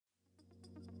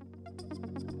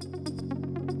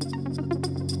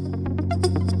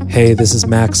Hey, this is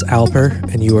Max Alper,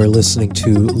 and you are listening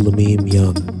to Lamim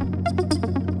Young.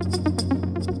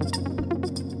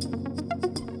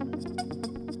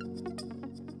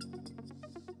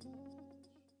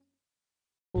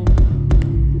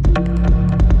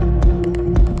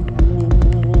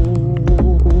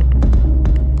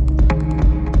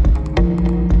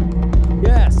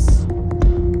 Yes.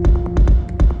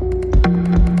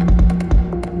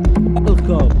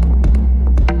 Welcome.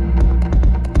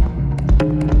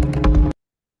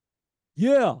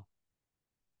 Yeah.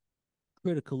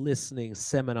 Critical listening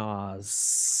seminars.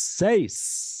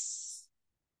 SACE.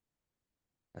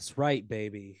 That's right,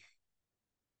 baby.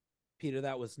 Peter,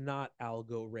 that was not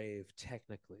Algo Rave,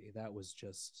 technically. That was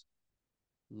just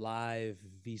live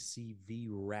VCV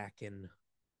racking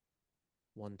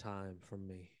one time from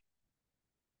me.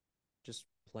 Just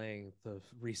playing the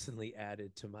recently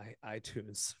added to my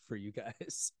iTunes for you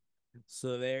guys.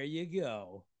 So there you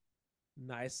go.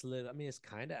 Nice little, I mean, it's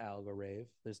kind of Algo Rave.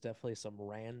 There's definitely some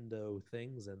rando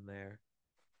things in there.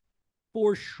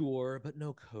 For sure, but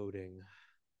no coding.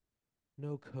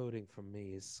 No coding from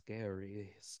me is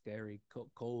scary. Scary,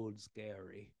 cold,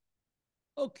 scary.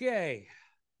 Okay,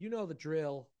 you know the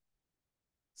drill.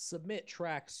 Submit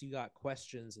tracks. You got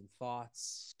questions and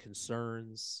thoughts,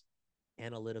 concerns,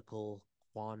 analytical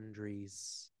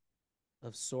quandaries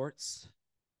of sorts.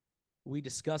 We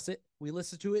discuss it, we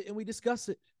listen to it, and we discuss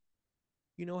it.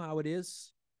 You know how it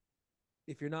is.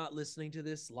 If you're not listening to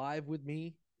this live with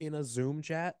me in a Zoom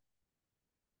chat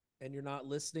and you're not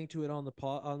listening to it on the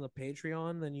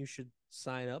Patreon, then you should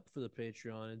sign up for the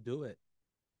Patreon and do it.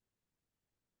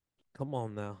 Come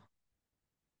on now.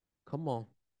 Come on.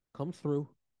 Come through.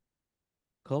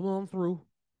 Come on through.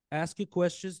 Ask your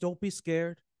questions. Don't be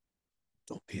scared.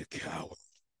 Don't be a coward.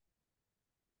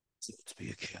 Don't be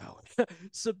a coward.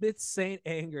 Submit Saint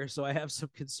Anger, so I have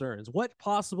some concerns. What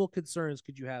possible concerns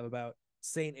could you have about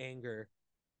Saint Anger,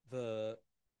 the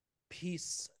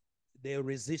piece de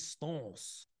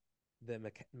resistance, the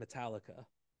Metallica?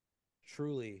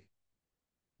 Truly,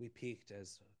 we peaked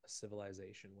as a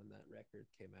civilization when that record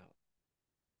came out.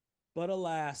 But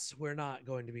alas, we're not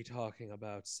going to be talking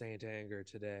about Saint Anger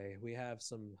today. We have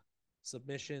some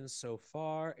submissions so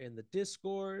far in the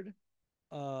Discord.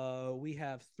 We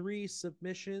have 3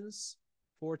 submissions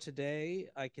for today.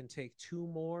 I can take 2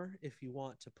 more if you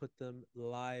want to put them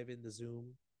live in the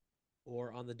Zoom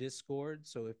or on the Discord.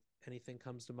 So if anything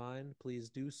comes to mind, please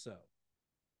do so.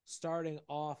 Starting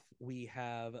off, we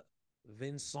have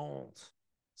Vincent.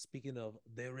 Speaking of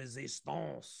the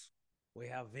resistance, we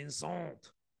have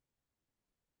Vincent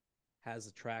has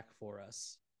a track for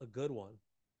us, a good one,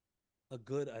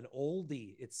 an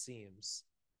oldie, it seems.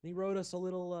 And he wrote us a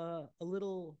little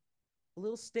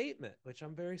statement, which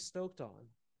I'm very stoked on,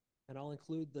 and I'll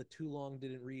include the too long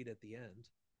didn't read at the end.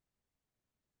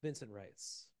 Vincent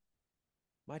writes,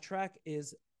 "My track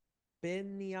is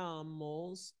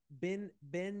Benyanimals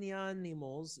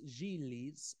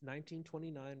Gilis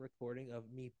 1929 recording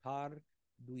of Mi par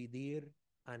duidir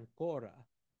ancora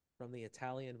from the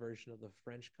Italian version of the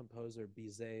French composer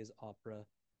Bizet's opera.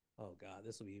 Oh God,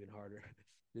 this will be even harder.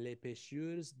 Les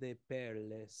Pêcheurs de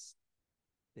Perles.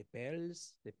 De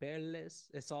Perles? De Perles?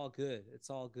 It's all good. It's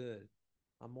all good.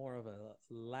 I'm more of a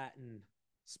Latin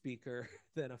speaker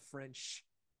than a French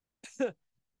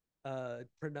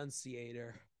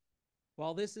pronunciator.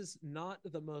 While this is not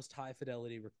the most high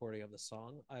fidelity recording of the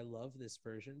song, I love this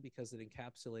version because it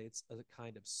encapsulates a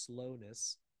kind of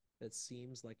slowness that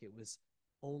seems like it was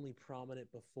only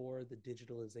prominent before the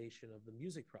digitalization of the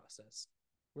music process,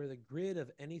 where the grid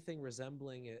of anything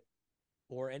resembling it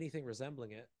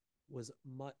was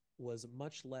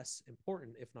much less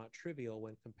important, if not trivial,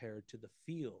 when compared to the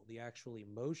feel, the actual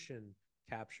emotion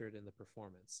captured in the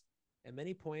performance. At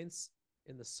many points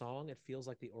in the song, it feels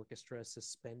like the orchestra is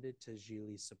suspended to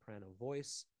Gilli's soprano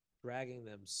voice, dragging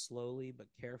them slowly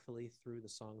but carefully through the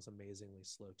song's amazingly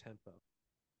slow tempo.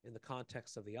 In the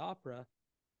context of the opera,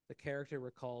 the character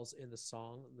recalls in the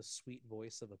song the sweet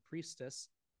voice of a priestess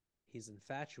he's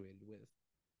infatuated with,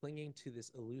 clinging to this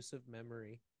elusive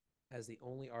memory as the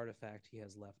only artifact he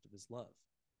has left of his love.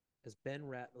 As Ben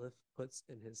Ratliff puts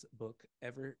in his book,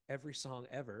 Every Song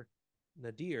Ever,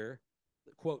 Nadir,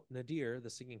 quote, Nadir, the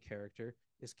singing character,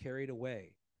 is carried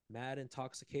away. Mad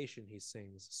intoxication, he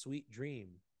sings, sweet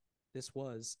dream. This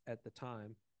was, at the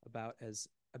time, about as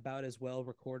well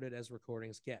recorded as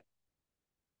recordings get.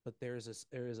 But there is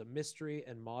a mystery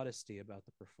and modesty about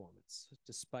the performance.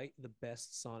 Despite the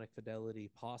best sonic fidelity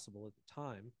possible at the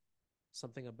time,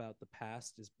 something about the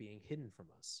past is being hidden from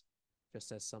us,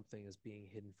 just as something is being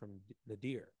hidden from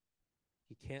Nadir.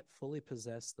 He can't fully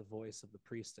possess the voice of the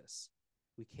priestess.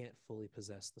 We can't fully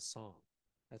possess the song.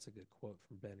 That's a good quote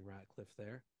from Ben Ratcliffe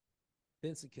there.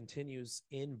 Vincent continues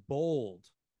in bold.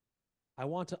 I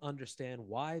want to understand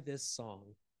why this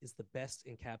song is the best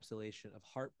encapsulation of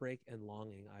heartbreak and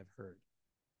longing I've heard.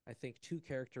 I think two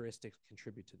characteristics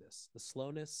contribute to this: the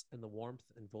slowness and the warmth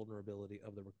and vulnerability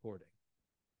of the recording.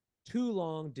 Too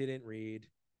long didn't read.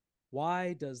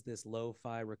 Why does this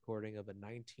lo-fi recording of a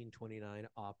 1929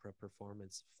 opera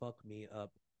performance fuck me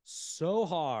up so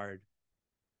hard?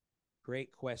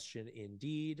 Great question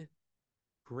indeed.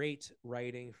 Great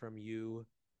writing from you.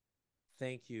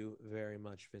 Thank you very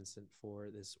much, Vincent, for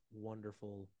this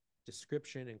wonderful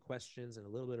description and questions and a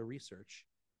little bit of research.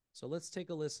 So let's take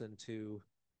a listen to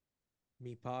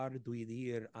Mi par di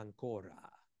dir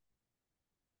ancora.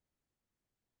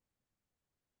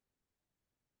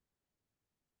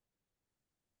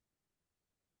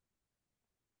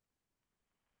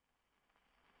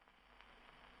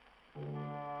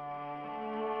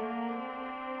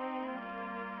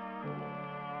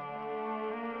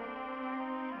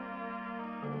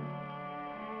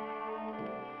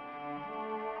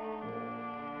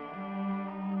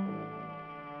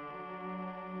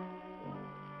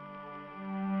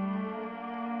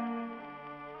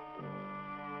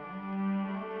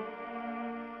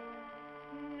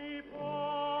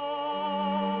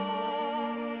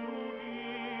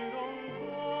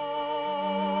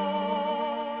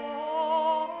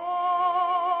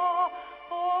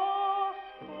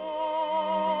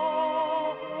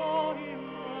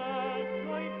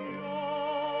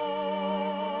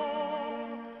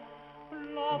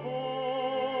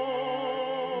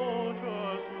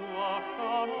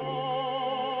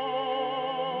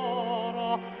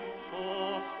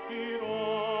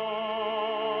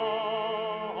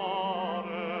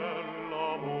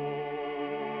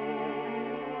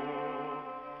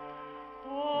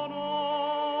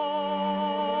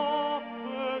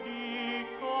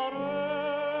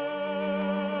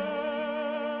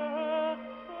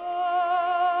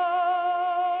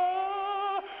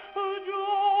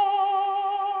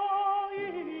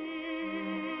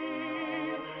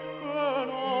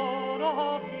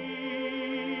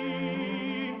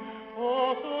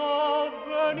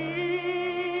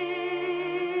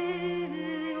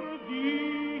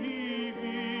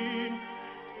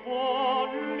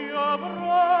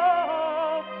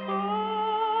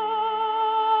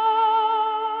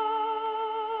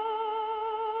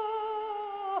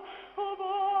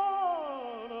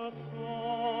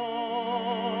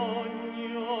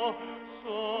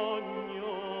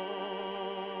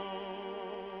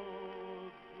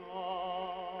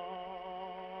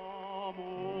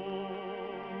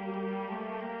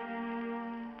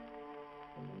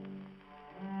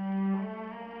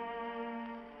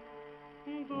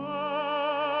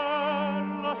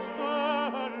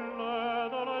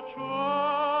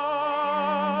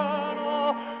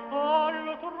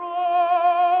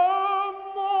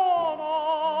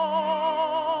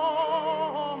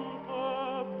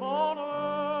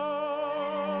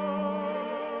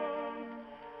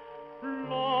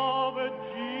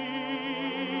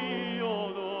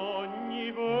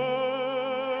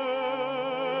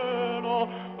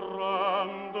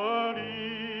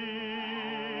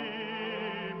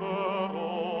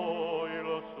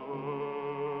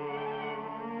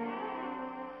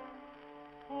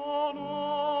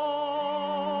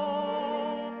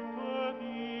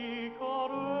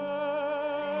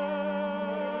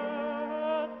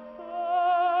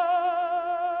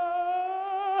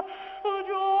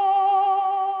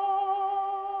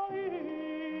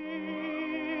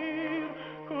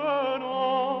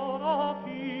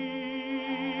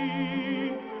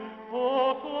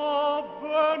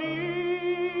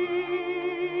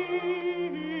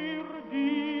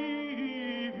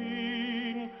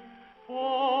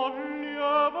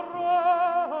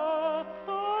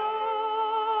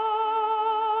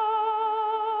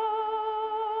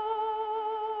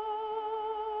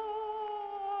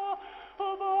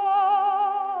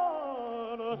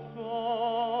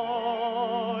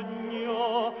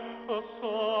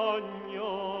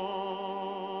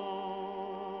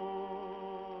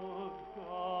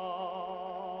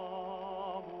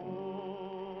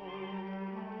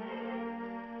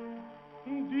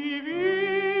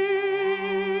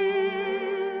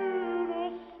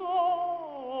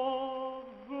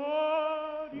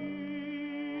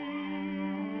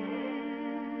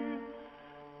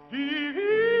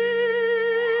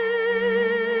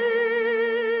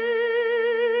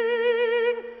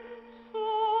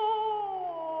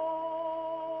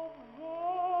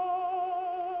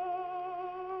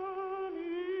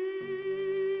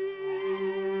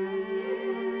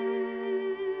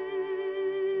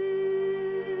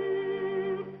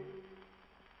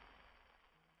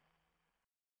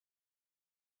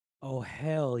 Oh,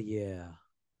 hell yeah.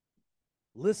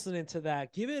 Listening to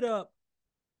that, give it up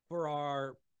for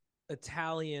our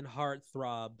Italian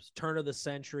heartthrobs, turn of the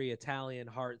century Italian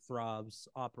heartthrobs,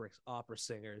 opera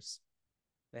singers.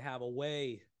 They have a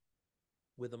way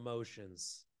with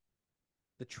emotions.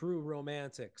 The true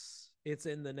romantics. It's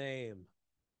in the name.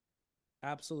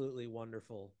 Absolutely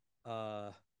wonderful.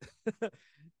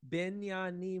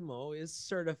 Benyanimo is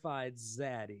certified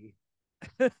zaddy.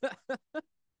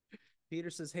 Peter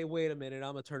says, "Hey, wait a minute.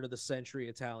 I'm a turn of the century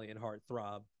Italian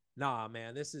heartthrob. Nah,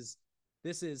 man, this is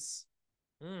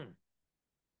mm,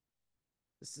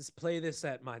 this is play this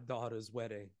at my daughter's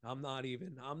wedding. I'm not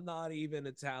even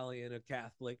Italian or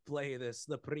Catholic. Play this,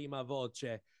 the prima voce.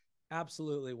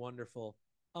 Absolutely wonderful.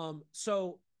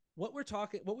 So what we were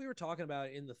talking about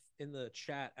in the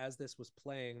chat as this was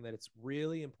playing, that it's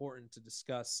really important to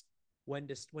discuss when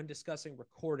discussing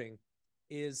recording,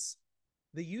 is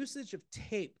the usage of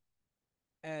tape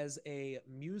as a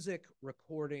music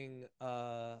recording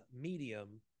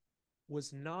medium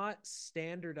was not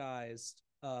standardized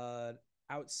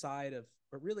outside of,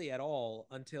 but really at all,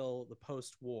 until the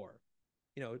post-war.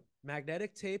 You know,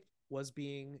 magnetic tape was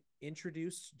being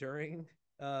introduced during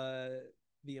uh,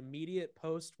 the immediate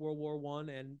post-World War One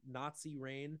and Nazi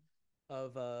reign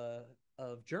of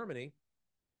Germany,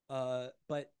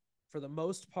 but for the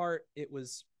most part, it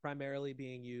was primarily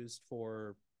being used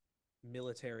for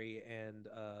military and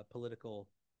political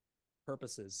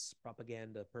purposes,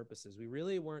 propaganda purposes. We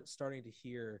really weren't starting to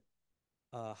hear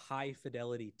high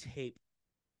fidelity tape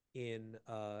in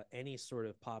any sort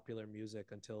of popular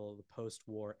music until the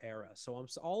post-war era. So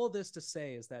all of this to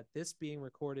say is that this being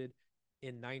recorded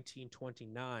in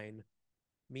 1929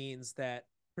 means that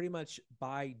pretty much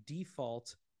by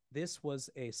default, this was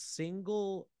a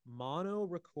single mono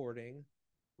recording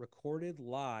recorded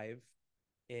live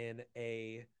in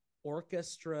a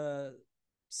orchestra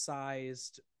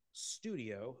sized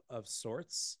studio of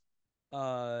sorts,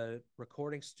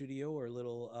 recording studio or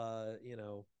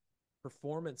little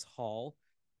performance hall.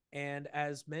 And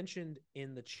as mentioned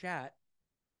in the chat,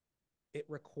 it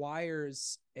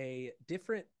requires a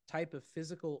different type of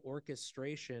physical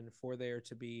orchestration for there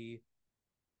to be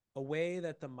a way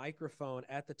that the microphone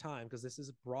at the time, because this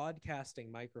is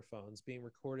broadcasting microphones being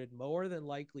recorded more than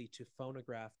likely to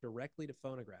phonograph, directly to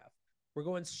phonograph. We're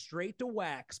going straight to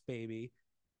wax, baby.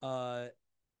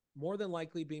 More than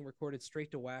likely being recorded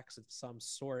straight to wax of some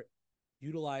sort,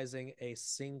 utilizing a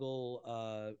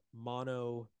single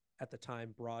mono, at the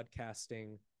time,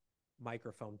 broadcasting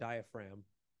microphone diaphragm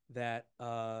that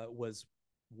was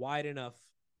wide enough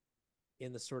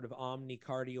in the sort of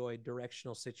omnicardioid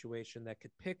directional situation that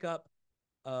could pick up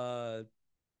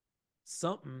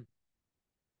something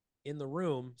in the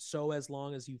room, so as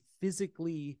long as you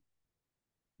physically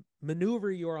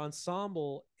maneuver your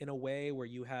ensemble in a way where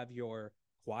you have your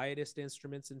quietest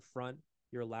instruments in front,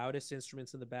 your loudest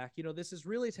instruments in the back. You know, this is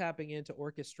really tapping into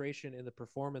orchestration in the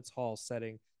performance hall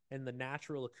setting and the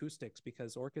natural acoustics,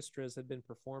 because orchestras had been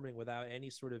performing without any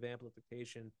sort of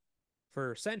amplification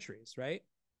for centuries, right?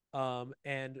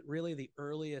 And really the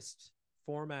earliest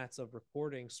formats of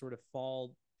recording sort of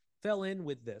fell in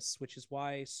with this, which is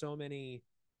why so many,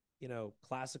 you know,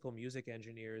 classical music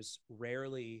engineers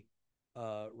rarely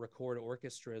record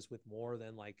orchestras with more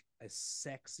than like a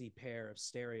sexy pair of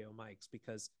stereo mics,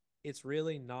 because it's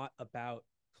really not about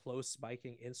close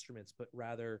spiking instruments, but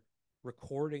rather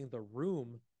recording the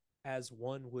room as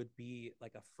one would be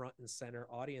like a front and center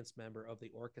audience member of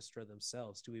the orchestra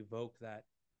themselves, to evoke that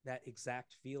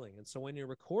exact feeling. And so when you're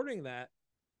recording that,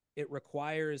 it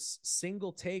requires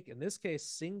single take, in this case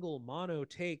single mono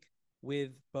take,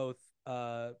 with both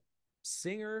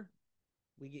singer,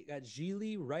 we got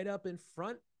Gili right up in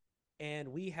front, and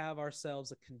we have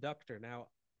ourselves a conductor. Now,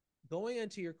 going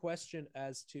into your question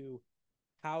as to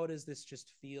how does this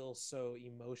just feel so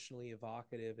emotionally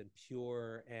evocative and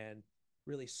pure and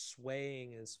really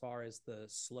swaying as far as the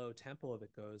slow tempo of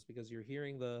it goes, because you're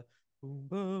hearing the boom,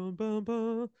 boom, boom,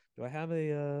 boom. Do I have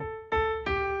a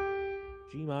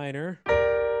G minor?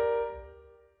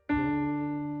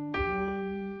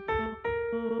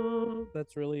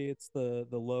 That's really, it's the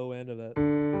low end of that.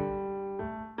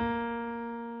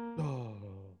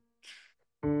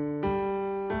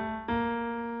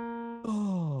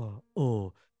 Oh,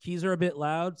 oh. Keys are a bit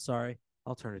loud. Sorry,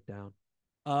 I'll turn it down.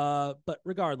 But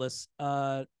regardless,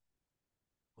 hold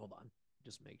on.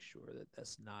 Just make sure that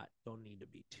that's not, don't need to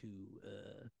be too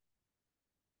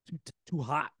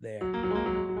hot there. A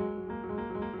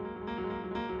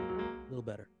little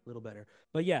better, a little better.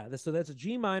 But yeah, so that's a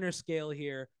G minor scale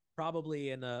here,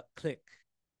 probably in a click,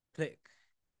 click,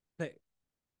 click.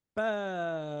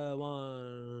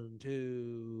 1,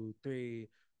 2, 3.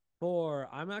 4.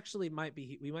 I'm actually might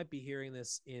be we might be hearing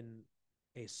this in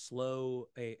a slow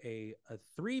a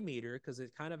 3 meter because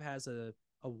it kind of has a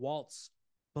waltz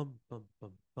bum bum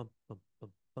bum bum bum bum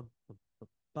bum bum bum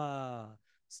ba.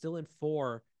 Still in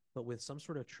 4, but with some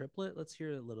sort of triplet. Let's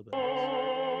hear a little bit of this.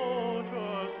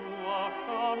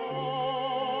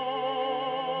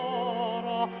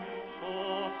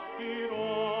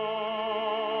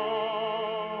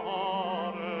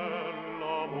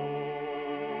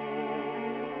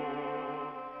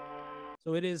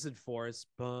 So it is in 4. It's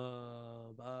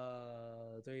bum,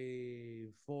 3,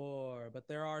 4. But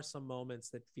there are some moments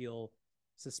that feel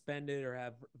suspended or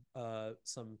have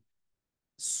some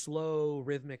slow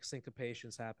rhythmic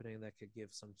syncopations happening that could give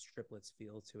some triplets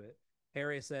feel to it.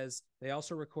 Harry says they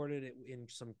also recorded it in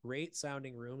some great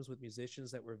sounding rooms with musicians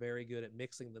that were very good at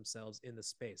mixing themselves in the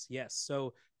space. Yes.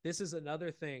 So this is another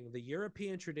thing, the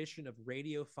European tradition of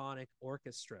radiophonic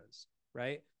orchestras,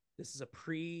 right? This is a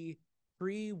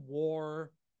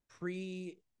pre-war,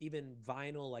 pre even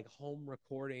vinyl like home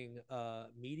recording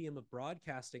medium of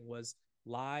broadcasting was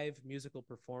live musical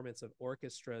performance of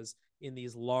orchestras in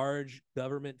these large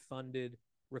government funded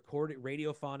recorded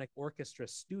radiophonic orchestra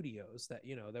studios that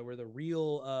that were the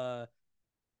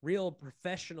real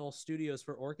professional studios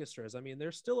for orchestras. I mean,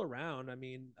 they're still around. I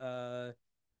mean,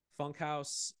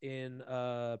 Funkhaus in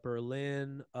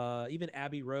Berlin, even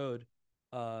Abbey Road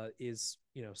is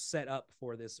set up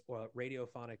for this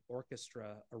radiophonic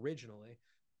orchestra originally.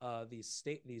 These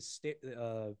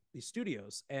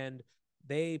studios, and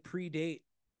they predate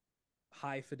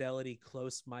high fidelity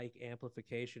close mic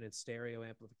amplification and stereo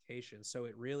amplification. So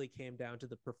it really came down to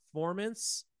the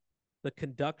performance, the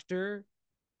conductor,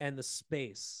 and the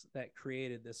space that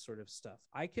created this sort of stuff.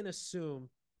 I can assume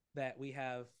that we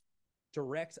have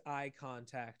direct eye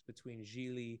contact between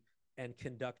Gigli and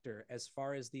conductor as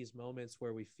far as these moments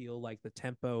where we feel like the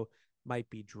tempo might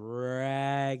be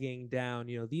dragging down.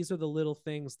 These are the little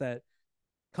things that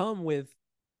come with,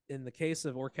 in the case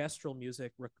of orchestral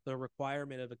music, the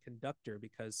requirement of a conductor,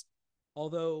 because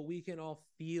although we can all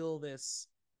feel this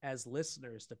as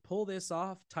listeners, to pull this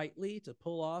off tightly, to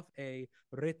pull off a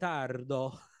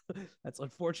ritardo, that's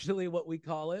unfortunately what we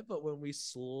call it. But when we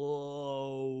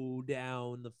slow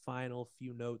down the final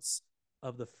few notes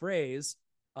of the phrase,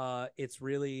 it's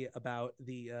really about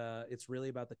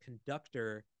the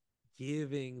conductor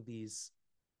giving these,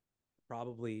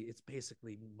 probably it's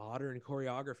basically modern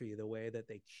choreography, the way that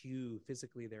they cue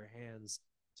physically their hands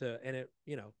to, and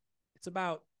it's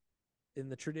about, in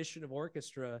the tradition of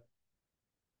orchestra,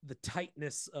 the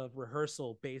tightness of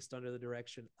rehearsal based under the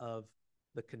direction of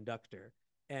the conductor.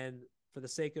 And for the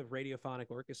sake of radiophonic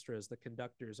orchestras, the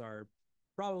conductors are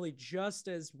probably just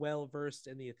as well versed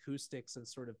in the acoustics and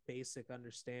sort of basic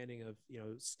understanding of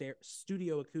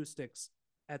studio acoustics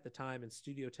at the time and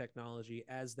studio technology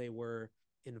as they were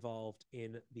involved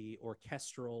in the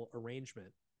orchestral arrangement.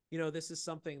 This is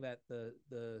something that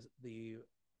the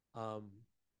um,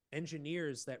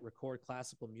 engineers that record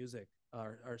classical music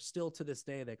are still to this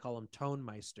day, they call them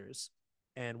tonemeisters.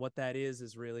 And what that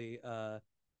is really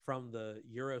from the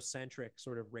Eurocentric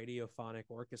sort of radiophonic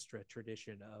orchestra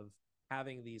tradition of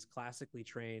having these classically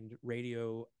trained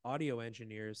radio audio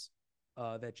engineers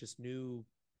that just knew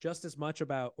just as much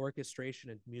about orchestration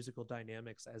and musical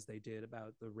dynamics as they did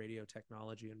about the radio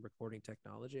technology and recording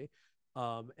technology.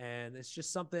 And it's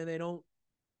just something they don't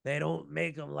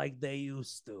make them like they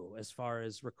used to as far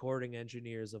as recording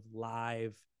engineers of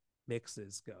live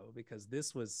mixes go, because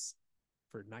this was,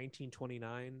 for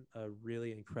 1929, a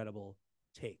really incredible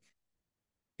take.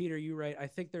 Peter, you right. I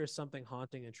think there is something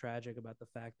haunting and tragic about the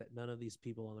fact that none of these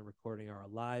people on the recording are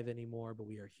alive anymore, but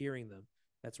we are hearing them.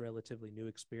 That's a relatively new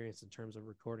experience in terms of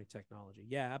recording technology.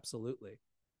 Yeah, absolutely.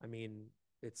 I mean,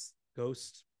 it's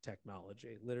ghost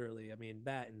technology, literally. I mean,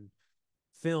 that and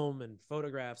film and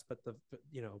photographs, but the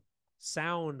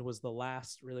sound was the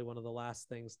last, really one of the last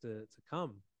things to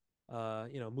come.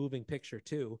 Moving picture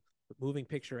too, but moving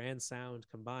picture and sound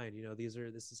combined.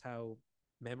 This is how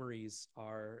memories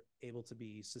are able to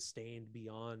be sustained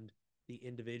beyond the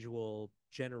individual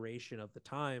generation of the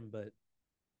time, but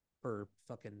for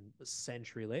fucking a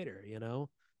century later.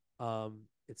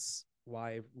 It's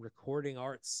why recording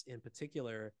arts in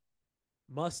particular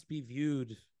must be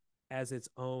viewed as its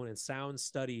own, and sound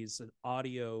studies and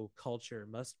audio culture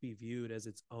must be viewed as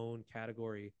its own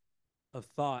category of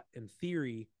thought and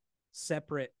theory,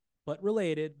 separate but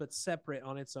related, but separate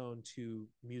on its own to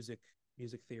music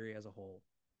theory as a whole,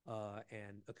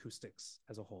 and acoustics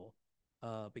as a whole,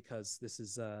 because this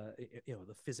is the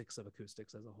physics of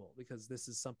acoustics as a whole, because this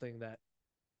is something that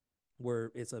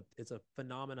it's a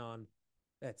phenomenon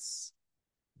that's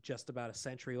just about a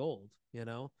century old.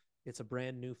 it's a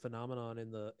brand new phenomenon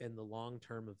in the long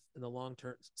term of in the long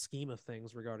term scheme of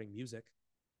things regarding music,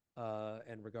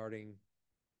 and regarding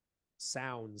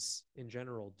sounds in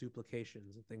general,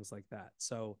 duplications and things like that.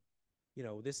 So,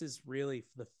 this is really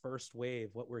the first wave.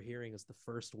 What we're hearing is the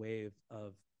first wave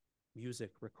of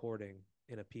music recording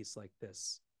in a piece like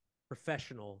this,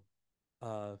 professional,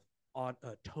 on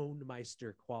a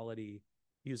Tonmeister quality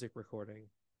music recording.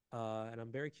 And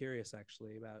I'm very curious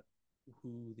actually about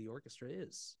who the orchestra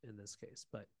is in this case.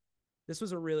 But this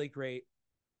was a really great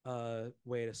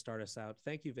way to start us out.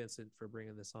 Thank you, Vincent, for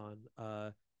bringing this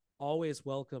on. Always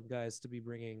welcome, guys, to be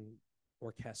bringing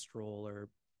orchestral or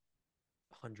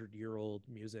 100-year-old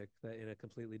music that in a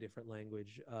completely different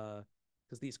language,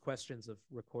 because these questions of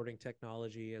recording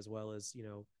technology as well as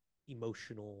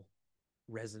emotional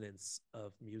resonance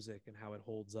of music and how it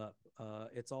holds up,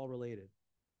 it's all related.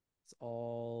 It's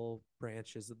all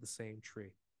branches of the same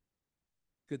tree.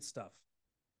 Good stuff.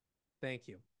 Thank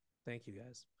you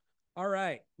guys. All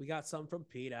right, we got some from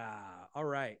Peter. All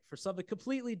right, for something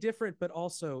completely different but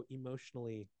also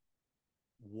emotionally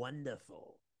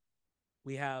wonderful,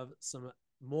 we have some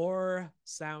more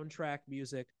soundtrack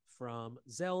music from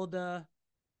Zelda.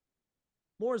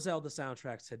 More Zelda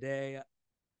soundtracks today.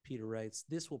 Peter writes,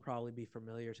 this will probably be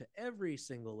familiar to every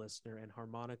single listener, and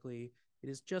harmonically, it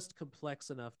is just complex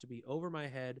enough to be over my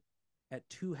head at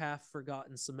 2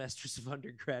 half-forgotten semesters of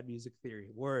undergrad music theory.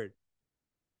 Word.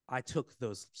 I took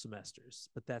those semesters,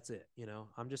 but that's it.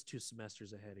 I'm just 2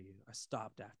 semesters ahead of you. I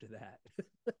stopped after that.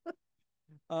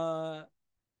 But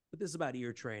this is about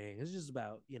ear training. It's just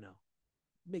about,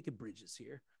 making bridges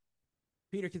here.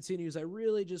 Peter continues, I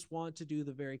really just want to do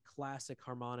the very classic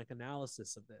harmonic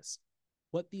analysis of this.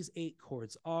 What these 8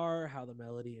 chords are, how the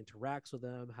melody interacts with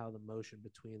them, how the motion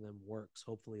between them works.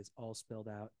 Hopefully it's all spelled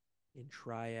out in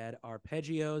triad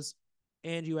arpeggios,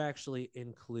 and you actually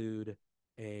include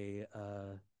the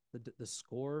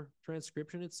score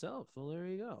transcription itself. Well, there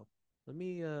you go. Let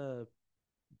me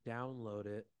download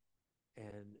it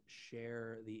and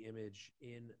share the image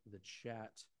in the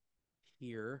chat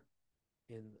here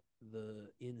in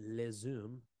Le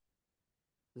Zoom.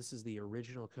 This is the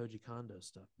original Koji Kondo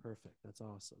stuff. Perfect. That's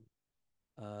awesome.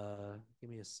 Give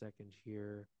me a second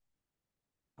here.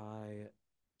 I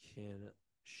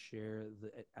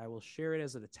will share it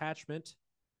as an attachment.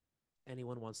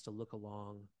 Anyone wants to look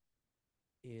along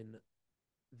in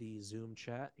the Zoom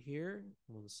chat here.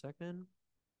 1 second.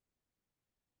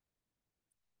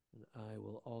 And I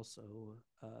will also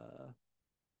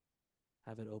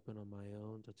have it open on my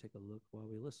own to take a look while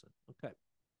we listen. Okay.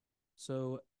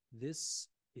 So this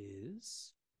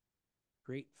is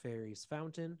Great Fairy's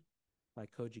Fountain by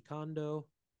Koji Kondo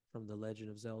from The Legend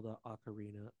of Zelda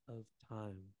Ocarina of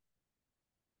Time.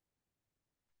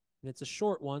 And it's a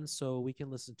short one, so we can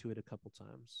listen to it a couple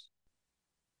times.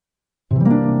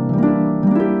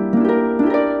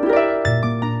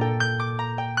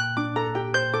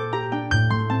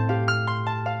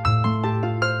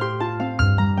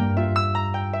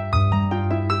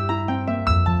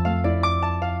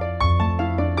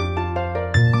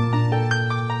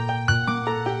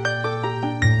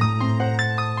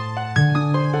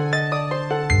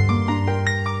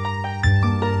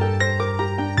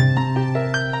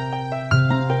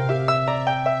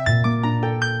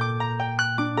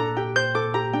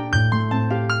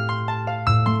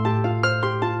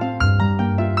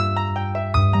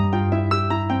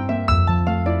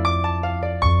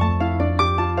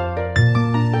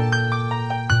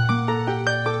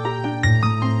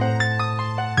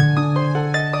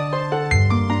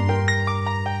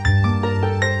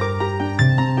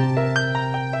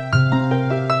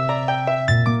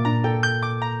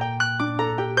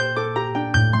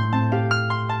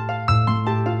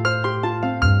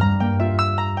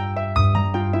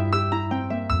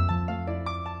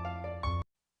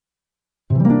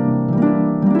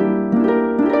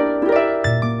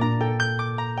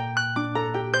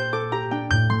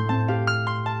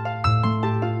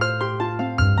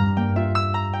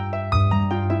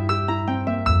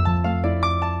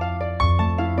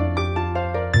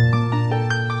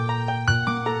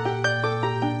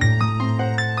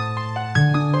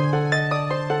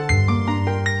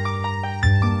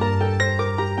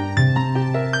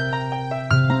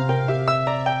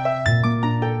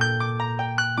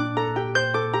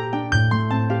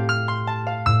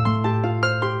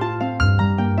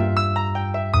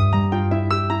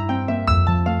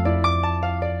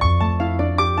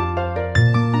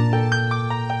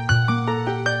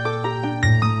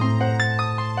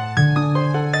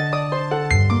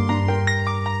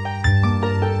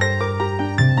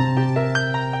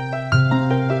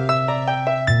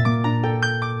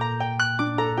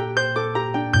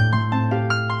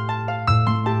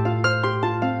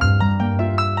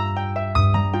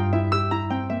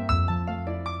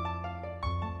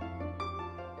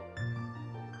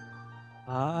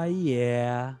 Ah,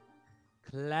 yeah.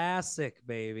 Classic,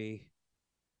 baby.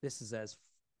 This is as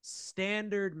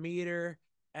standard meter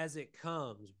as it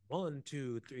comes. 1,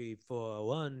 2, 3, 4,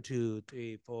 1, 2,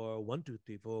 3, 4, 1, 2,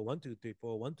 3, 4, 1, 2, 3,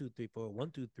 4, 1, 2, 3, 4,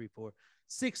 1, 2, 3, 4.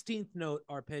 16th note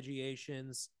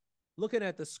arpeggiations. Looking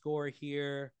at the score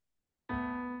here.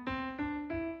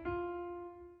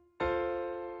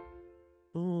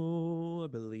 Oh, I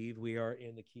believe we are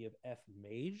in the key of F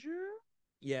major.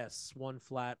 Yes, one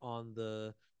flat on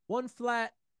the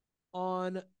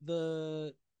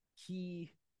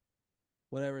key,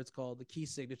 whatever it's called, the key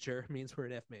signature means we're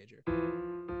in F major.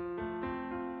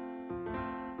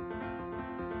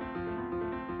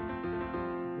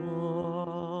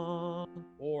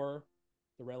 Or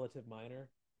the relative minor.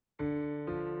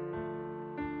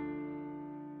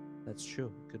 That's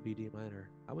true. It could be D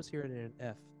minor. I was hearing it in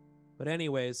F. But,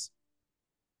 anyways,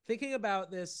 thinking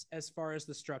about this as far as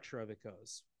the structure of it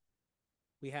goes,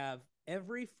 we have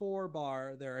every 4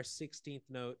 bar, there are 16th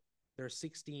note, there are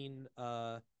 16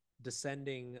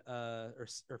 descending or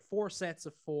 4 sets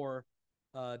of 4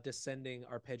 descending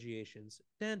arpeggiations.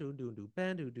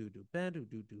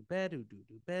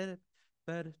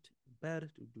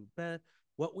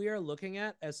 What we are looking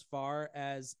at as far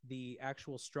as the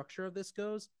actual structure of this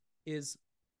goes is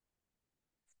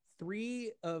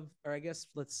or I guess,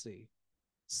 let's see,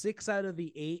 6 out of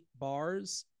the 8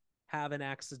 bars have an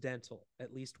accidental,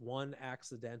 at least one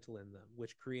accidental in them,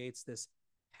 which creates this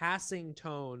passing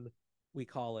tone, we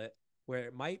call it, where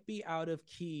it might be out of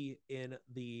key in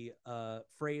the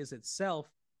phrase itself,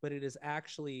 but it is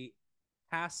actually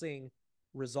passing,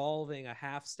 resolving a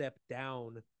half step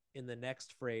down in the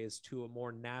next phrase to a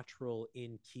more natural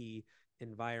in key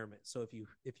environment. So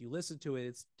if you listen to it,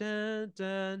 it's dun,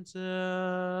 dun,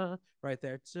 dun, right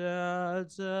there. Dun,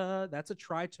 dun. That's a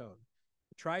tritone.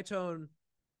 The tritone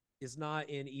is not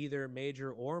in either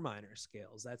major or minor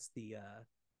scales. That's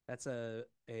a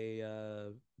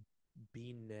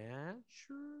B natural.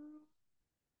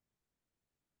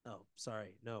 Oh,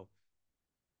 sorry, no,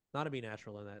 not a B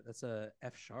natural in that. That's a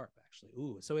F sharp actually.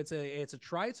 Ooh, so it's a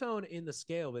tritone in the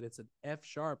scale, but it's an F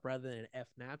sharp rather than an F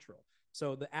natural.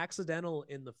 So the accidental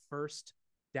in the first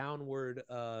downward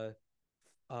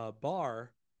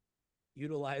bar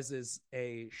utilizes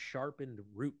a sharpened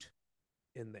root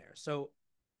in there. So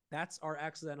that's our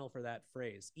accidental for that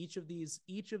phrase. Each of these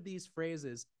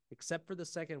phrases, except for the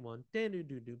second one,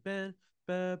 the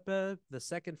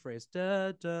second phrase,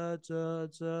 da, da, da,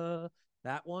 da,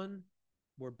 that one,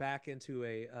 we're back into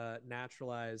a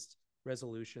naturalized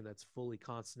resolution that's fully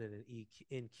consonant and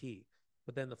in key.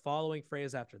 But then the following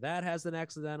phrase after that has an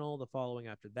accidental. The following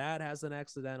after that has an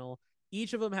accidental.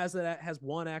 Each of them has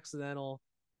one accidental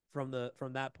from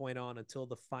that point on until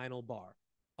the final bar.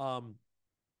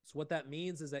 So what that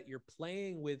means is that you're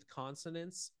playing with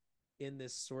consonants in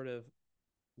this sort of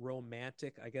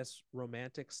romantic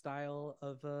style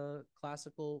of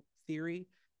classical theory,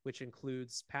 which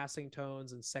includes passing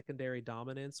tones and secondary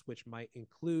dominants, which might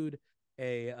include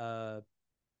a,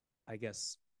 I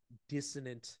guess,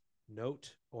 dissonant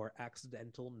note or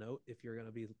accidental note if you're going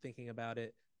to be thinking about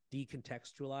it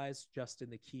decontextualized just in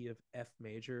the key of F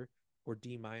major or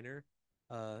D minor,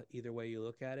 either way you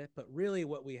look at it. But really,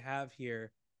 what we have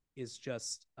here is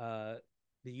just the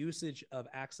usage of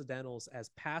accidentals as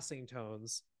passing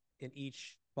tones in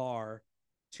each bar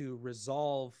to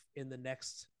resolve in the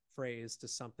next phrase to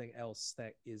something else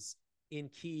that is in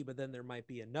key, but then there might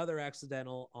be another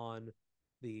accidental on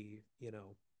the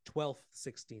 12th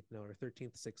 16th note or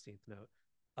 13th 16th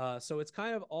note. So it's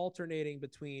kind of alternating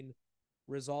between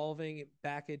resolving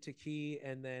back into key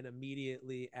and then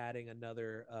immediately adding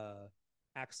another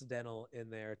accidental in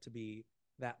there to be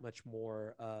that much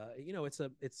more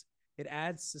it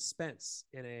adds suspense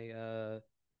in a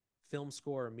film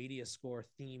score or media score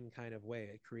theme kind of way.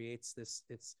 It creates this.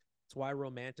 It's why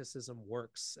romanticism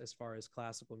works as far as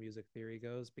classical music theory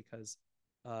goes, because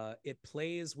it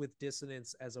plays with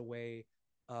dissonance as a way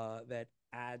that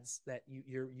adds that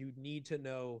you need to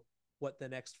know what the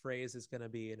next phrase is going to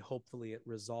be, and hopefully it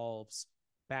resolves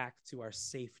back to our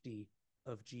safety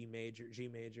of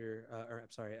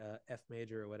F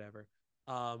major or whatever.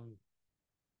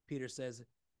 Peter says,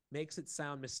 makes it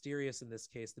sound mysterious in this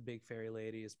case. The big fairy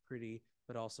lady is pretty,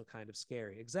 but also kind of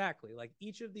scary. Exactly. Like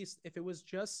each of these, if it was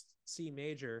just C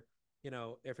major,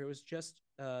 if it was just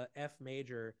F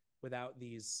major without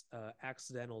these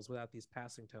accidentals, without these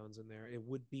passing tones in there, it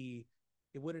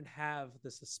wouldn't have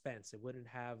the suspense. It wouldn't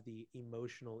have the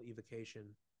emotional evocation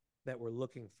that we're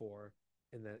looking for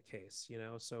in that case,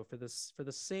 So for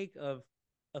the sake of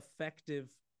effective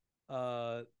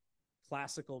uh,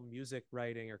 classical music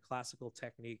writing or classical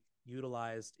technique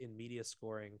utilized in media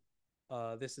scoring,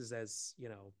 This is, as you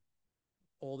know,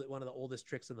 one of the oldest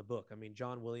tricks in the book. I mean,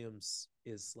 John Williams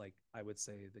is, like, I would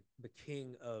say, the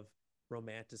king of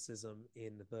romanticism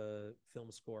in the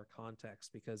film score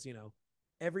context, because, you know,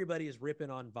 everybody is ripping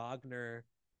on Wagner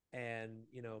and,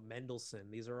 you know,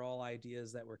 Mendelssohn. These are all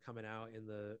ideas that were coming out in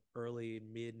the early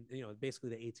mid, you know, basically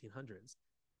the 1800s.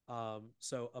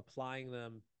 So applying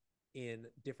them in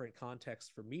different contexts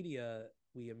for media,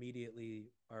 we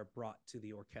immediately are brought to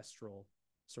the orchestral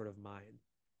sort of mind.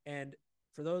 And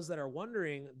for those that are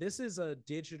wondering, this is a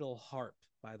digital harp,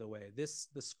 by the way. The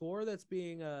score that's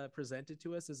being presented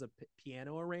to us is a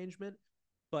piano arrangement,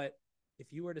 but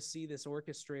if you were to see this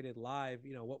orchestrated live,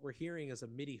 you know what we're hearing is a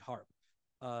MIDI harp.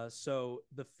 So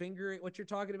the finger, what you're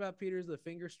talking about, Peter, is the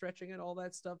finger stretching and all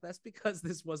that stuff. That's because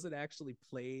this wasn't actually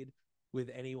played with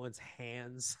anyone's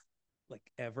hands,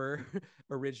 like, ever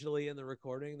originally in the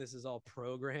recording. This is all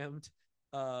programmed.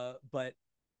 But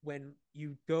when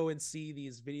you go and see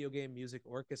these video game music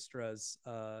orchestras,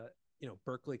 you know,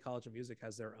 Berklee College of Music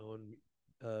has their own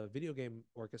video game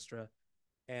orchestra,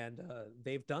 and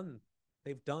they've done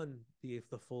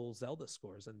the full Zelda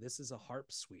scores, and this is a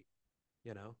harp suite.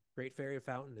 You know, Great Fairy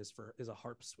Fountain is a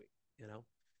harp suite. You know,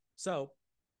 so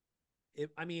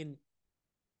I mean,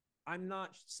 I'm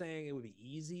not saying it would be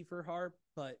easy for harp,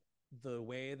 but the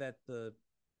way that the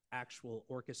actual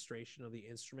orchestration of the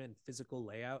instrument, physical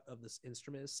layout of this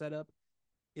instrument is set up,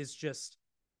 is just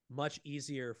much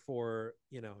easier for,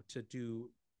 you know, to do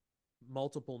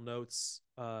multiple notes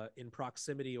in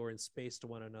proximity or in space to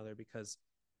one another, because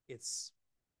it's,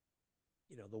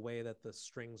 you know, the way that the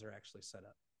strings are actually set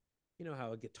up. You know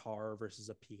how a guitar versus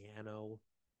a piano,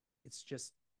 it's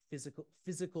just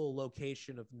physical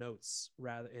location of notes,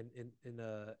 rather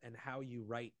and how you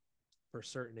write for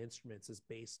certain instruments is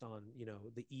based on, you know,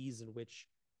 the ease in which,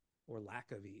 or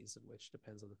lack of ease in which,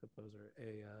 depends on the composer,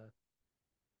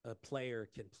 a player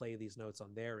can play these notes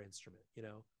on their instrument. You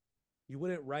know, you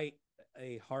wouldn't write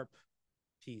a harp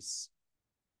piece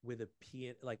with a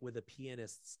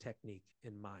pianist's technique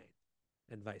in mind,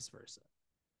 and vice versa.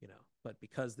 You know, but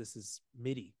because this is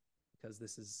MIDI, because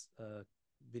this is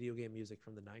video game music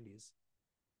from the 90s,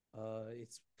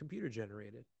 it's computer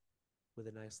generated with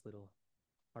a nice little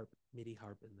MIDI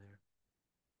harp in there.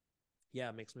 Yeah,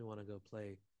 it makes me want to go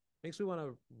play. Makes me want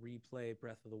to replay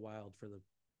Breath of the Wild for the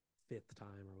 5th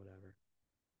time or whatever.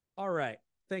 All right.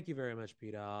 Thank you very much,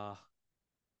 Peter. What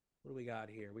do we got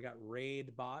here? We got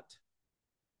Raid Bot.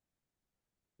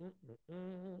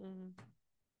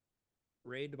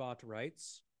 Raid Bot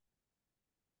writes,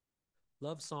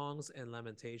 Love Songs and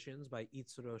Lamentations by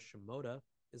Itsuro Shimoda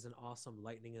is an awesome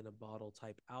lightning in a bottle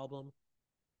type album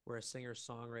where a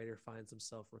singer-songwriter finds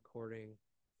himself recording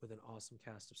with an awesome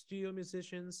cast of studio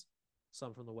musicians,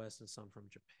 some from the West and some from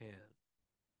Japan.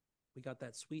 We got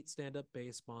that sweet stand-up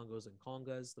bass, bongos, and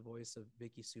congas, the voice of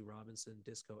Vicky Sue Robinson,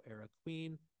 disco-era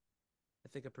queen. I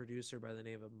think a producer by the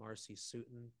name of Marcy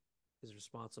Sutton is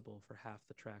responsible for half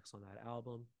the tracks on that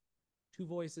album. Two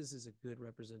voices is a good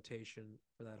representation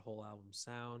for that whole album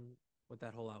sound, what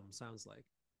that whole album sounds like.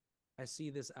 I see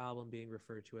this album being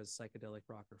referred to as psychedelic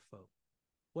rock or folk.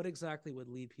 What exactly would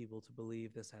lead people to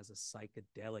believe this has a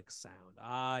psychedelic sound?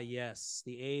 Ah, yes,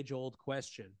 the age-old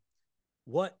question.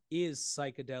 What is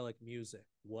psychedelic music?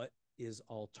 What is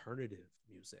alternative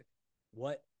music?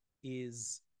 What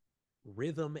is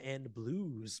rhythm and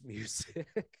blues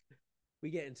music? We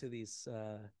get into these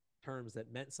terms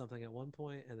that meant something at one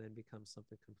point and then become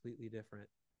something completely different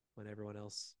when everyone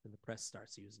else in the press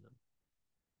starts using them.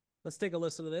 Let's take a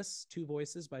listen to this, Two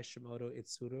Voices by Shimoda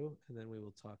Itsuro, and then we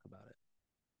will talk about it.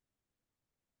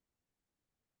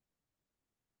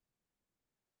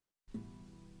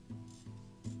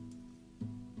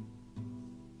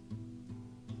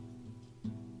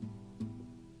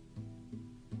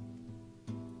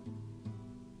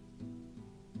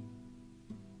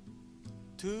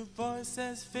 Two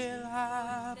voices fill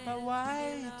up a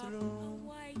white room.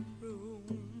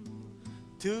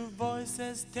 Two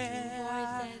voices stare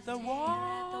at the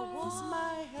walls,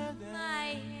 my head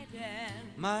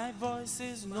and my voice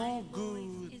is no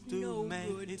good to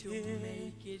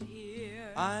make it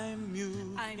here. I'm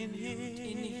mute in here.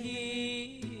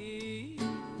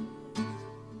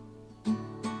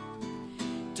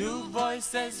 Two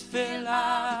voices fill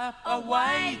up a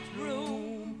white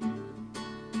room.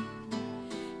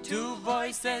 Two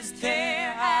voices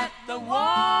stare at the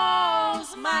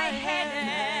walls, my head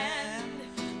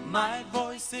and my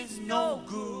voice is no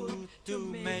good to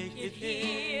make it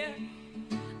here.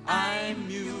 I'm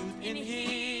mute in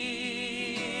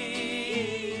here.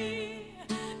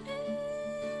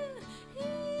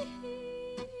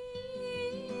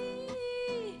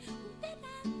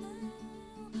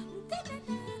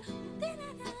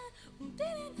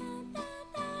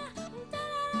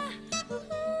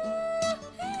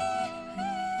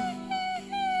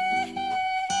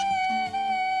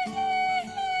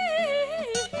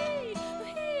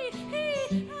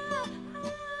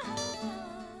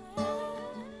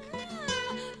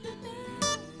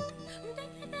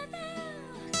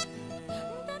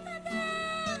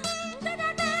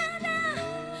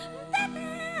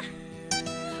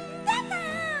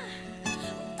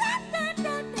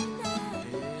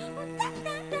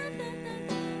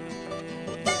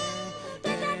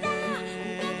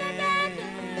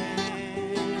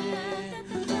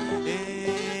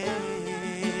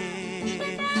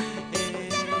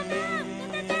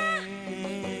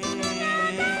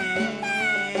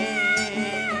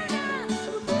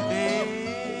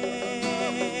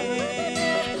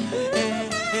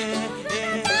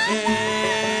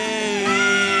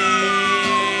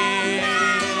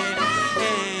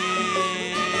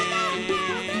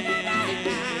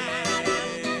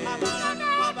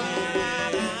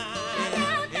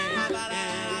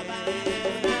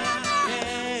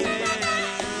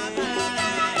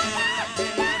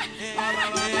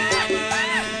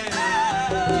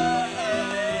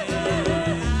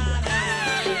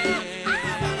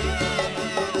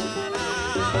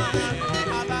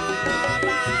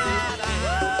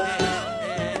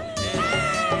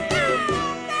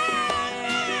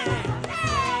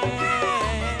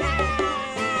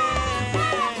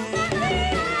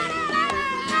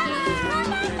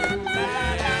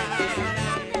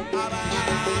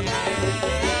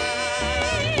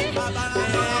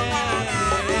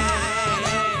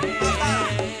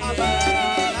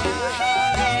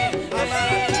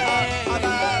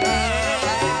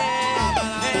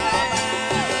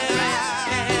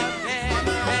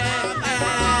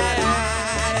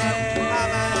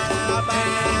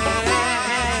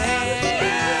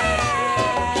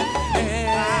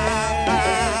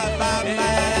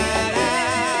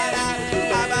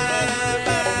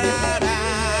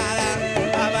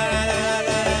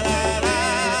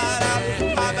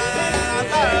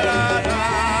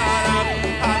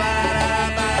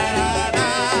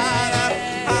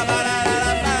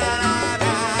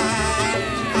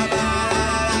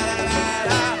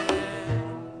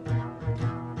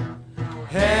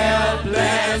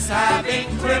 Helpless,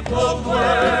 having crippled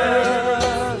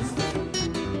words.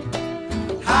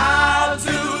 How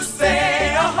to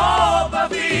say a hope of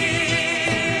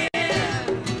being.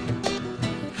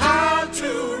 How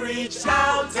to reach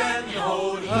out and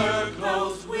hold her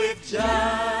close with just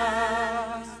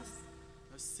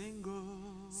a single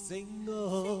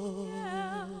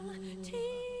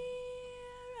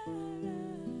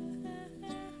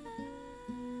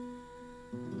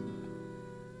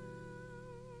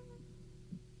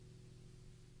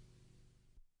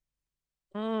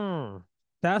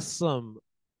That's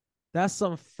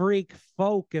some freak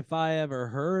folk if I ever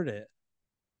heard it.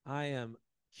 I am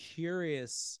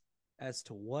curious as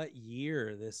to what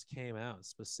year this came out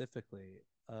specifically.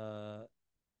 Let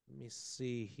me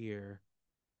see here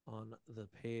on the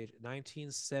page.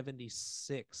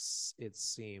 1976, it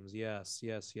seems. Yes.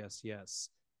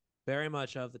 Very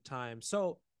much of the time.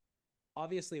 So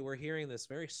obviously we're hearing this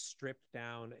very stripped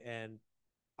down and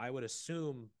I would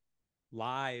assume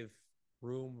live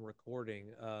room recording,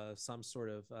 some sort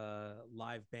of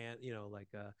live band, like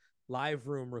a live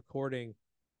room recording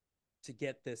to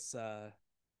get this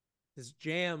this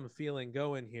jam feeling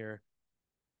going here.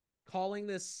 Calling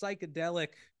this psychedelic.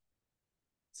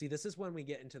 See, this is when we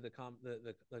get into the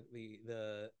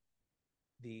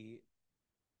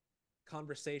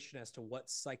conversation as to what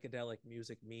psychedelic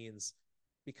music means,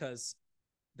 because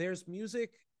there's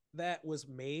music that was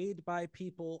made by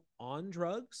people on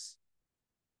drugs,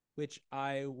 which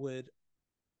I would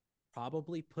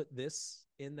probably put this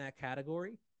in that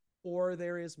category, or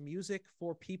there is music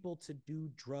for people to do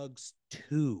drugs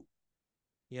too.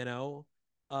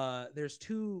 There's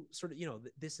two sort of,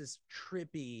 this is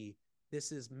trippy,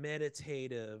 this is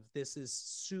meditative, this is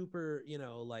super,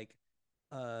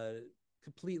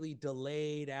 completely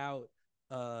delayed out,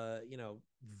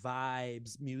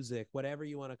 vibes, music, whatever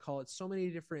you want to call it. So many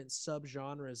different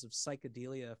subgenres of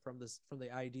psychedelia from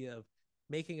the idea of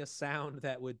making a sound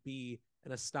that would be,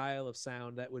 and a style of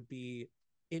sound that would be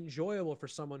enjoyable for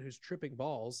someone who's tripping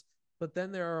balls. But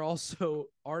then there are also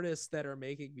artists that are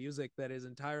making music that is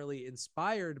entirely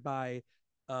inspired by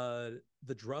the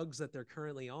drugs that they're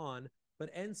currently on, but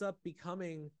ends up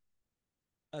becoming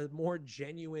a more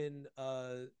genuine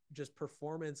just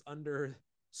performance under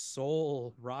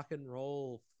soul, rock and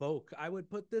roll, folk. I would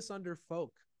put this under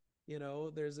folk.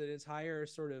 There's an entire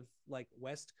sort of like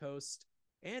West Coast,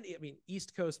 and I mean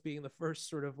East Coast being the first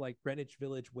sort of like Greenwich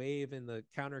Village wave in the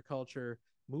counterculture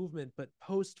movement, but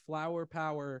post Flower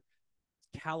Power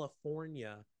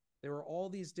California, there were all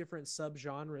these different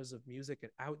subgenres of music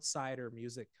and outsider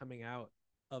music coming out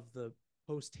of the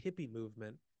post hippie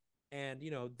movement. And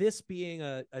this being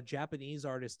a Japanese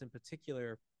artist in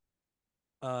particular,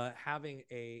 having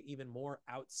a even more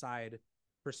outside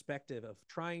perspective of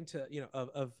trying to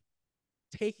of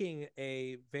taking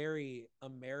a very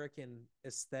American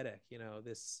aesthetic,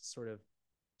 this sort of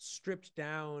stripped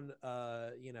down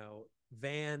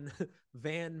van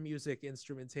music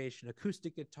instrumentation,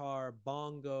 acoustic guitar,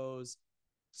 bongos,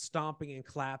 stomping and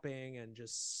clapping and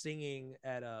just singing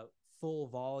at a full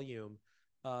volume,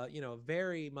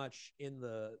 very much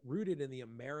rooted in the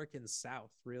American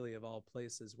South, really, of all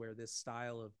places, where this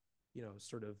style of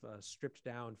sort of stripped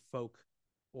down folk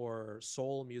or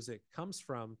soul music comes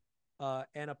from,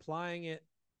 and applying it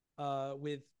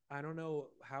with I don't know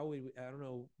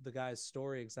the guy's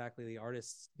story exactly, the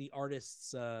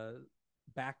artist's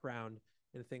background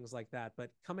and things like that,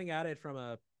 but coming at it from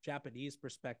a Japanese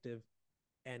perspective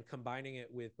and combining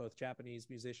it with both Japanese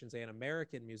musicians and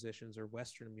American musicians, or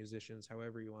Western musicians,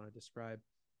 however you want to describe,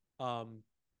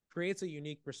 creates a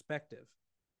unique perspective.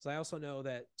 So I also know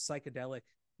that psychedelic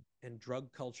and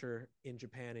drug culture in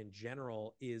Japan in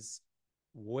general is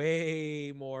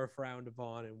way more frowned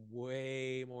upon and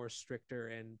way more stricter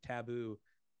and taboo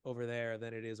over there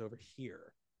than it is over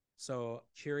here. So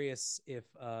curious if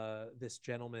this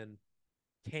gentleman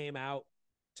came out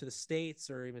to the States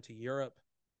or even to Europe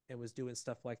and was doing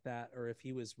stuff like that, or if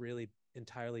he was really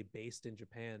entirely based in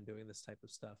Japan doing this type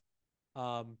of stuff.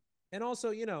 And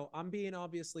also, you know, I'm being a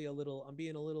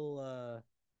little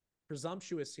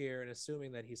presumptuous here and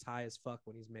assuming that he's high as fuck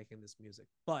when he's making this music.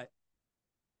 But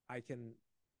I can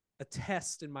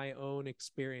attest in my own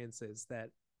experiences that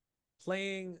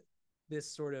playing this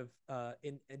sort of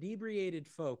inebriated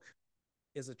folk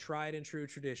is a tried and true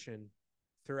tradition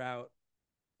throughout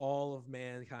all of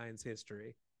mankind's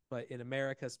history, but in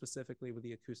America specifically with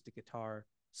the acoustic guitar,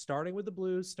 starting with the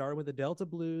blues, starting with the Delta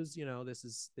blues. You know, this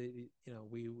is this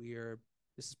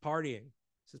is partying.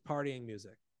 This is partying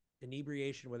music,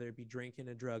 inebriation, whether it be drinking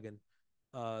and drugging.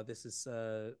 This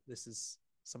is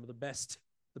some of the best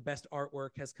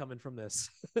artwork has come in from this,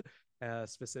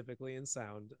 specifically in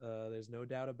sound. There's no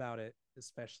doubt about it,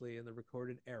 especially in the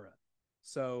recorded era.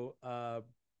 So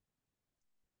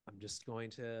I'm just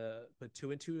going to put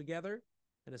two and two together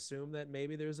and assume that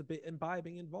maybe there's a bit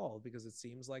imbibing involved, because it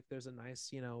seems like there's a nice,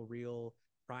 you know, real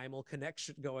primal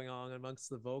connection going on amongst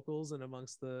the vocals and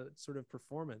amongst the sort of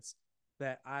performance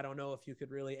that I don't know if you could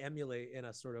really emulate in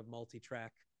a sort of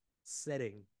multi-track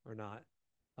setting or not.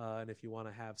 And if you want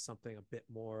to have something a bit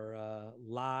more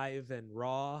live and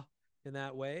raw in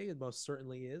that way, it most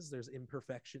certainly is. There's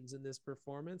imperfections in this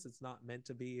performance. It's not meant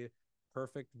to be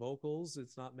perfect vocals.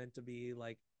 It's not meant to be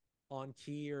like on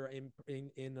key or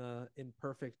in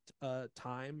perfect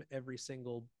time every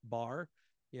single bar,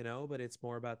 you know, but it's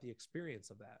more about the experience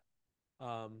of that.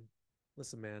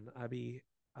 Listen, man, I be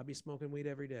smoking weed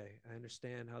every day. I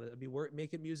understand how to be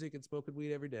making music and smoking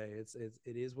weed every day.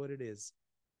 It is what it is.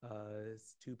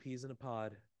 It's two peas in a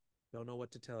pod. Don't know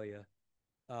what to tell you.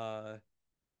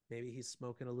 Maybe he's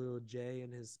smoking a little J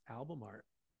in his album art.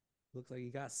 Looks like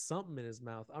he got something in his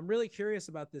mouth. I'm really curious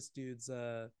about this dude's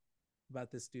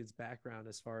background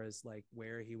as far as like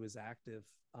where he was active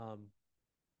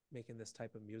making this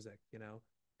type of music, you know,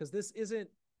 because this isn't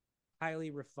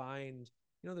highly refined.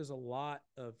 You know, there's a lot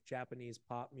of Japanese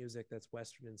pop music that's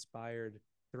Western inspired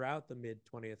throughout the mid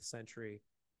 20th century.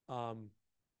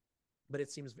 But it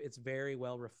seems it's very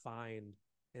well refined,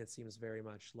 and it seems very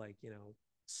much like, you know,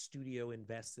 studio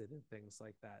invested and things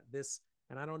like that.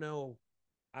 And I don't know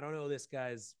this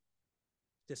guy's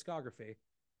discography,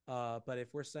 but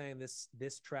if we're saying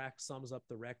this track sums up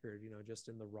the record, you know, just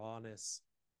in the rawness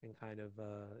and kind of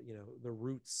you know, the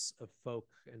roots of folk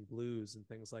and blues and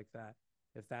things like that,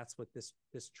 if that's what this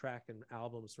track and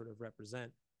album sort of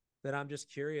represent, then I'm just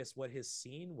curious what his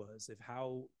scene was, if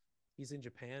how he's in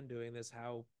Japan doing this,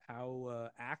 how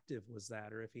active was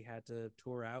that, or if he had to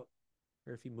tour out,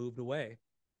 or if he moved away.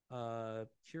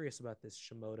 Curious about this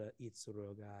Shimoda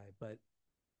Itsuro guy, but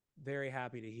very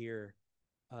happy to hear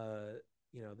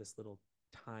you know, this little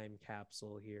time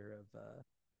capsule here of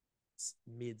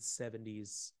mid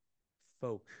 70s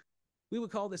folk. We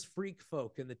would call this freak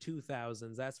folk in the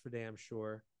 2000s, that's for damn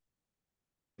sure.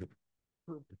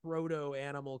 Proto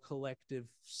Animal Collective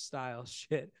style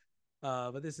shit.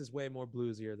 But this is way more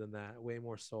bluesier than that, way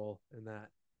more soul than that.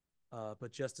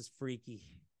 But just as freaky,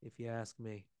 if you ask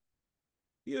me.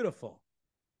 Beautiful.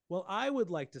 Well, I would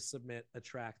like to submit a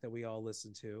track that we all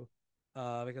listen to,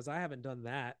 because I haven't done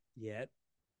that yet,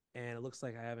 and it looks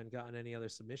like I haven't gotten any other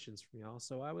submissions from y'all.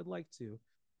 So I would like to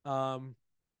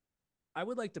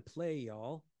play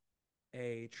y'all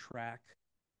a track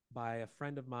by a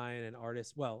friend of mine, an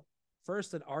artist. Well,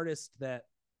 first an artist that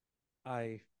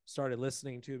I started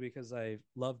listening to because I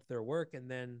loved their work, and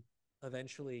then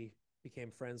eventually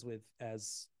became friends with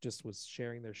as just was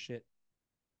sharing their shit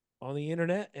on the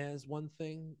internet. As one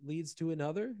thing leads to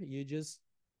another, you just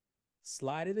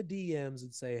slide in the DMs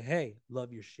and say, hey,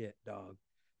 love your shit, dog.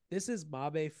 This is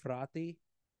Mabe Frati,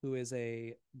 who is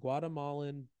a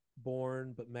Guatemalan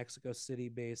born but Mexico City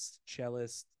based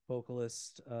cellist,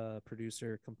 vocalist,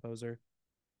 producer, composer.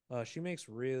 She makes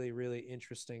really, really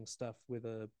interesting stuff with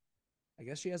I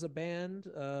guess she has a band,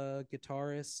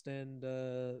 guitarist and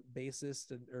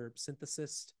bassist or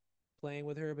synthesist playing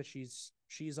with her, but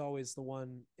she's always the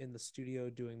one in the studio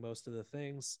doing most of the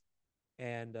things,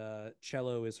 and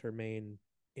cello is her main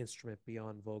instrument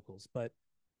beyond vocals. But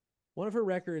one of her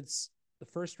records, the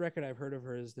first record I've heard of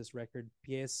her, is this record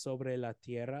Pies sobre la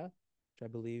Tierra, which I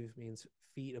believe means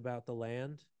feet about the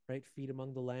land, right? Feet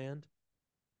among the land.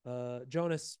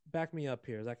 Jonas, back me up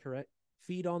here. Is that correct?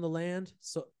 Feet on the land.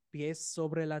 So pies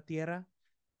sobre la tierra.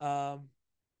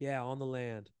 Yeah, on the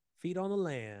land. Feet on the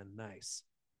land. Nice.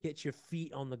 Get your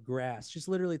feet on the grass. She's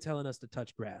literally telling us to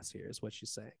touch grass here, is what she's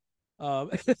saying.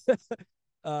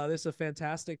 This is a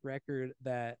fantastic record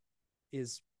that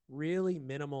is really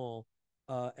minimal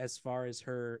as far as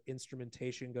her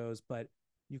instrumentation goes, but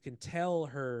you can tell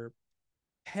her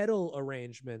pedal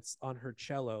arrangements on her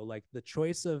cello, like the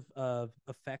choice of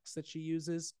effects that she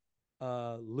uses,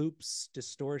 loops,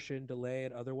 distortion, delay,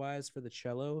 and otherwise for the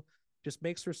cello, just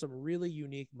makes for some really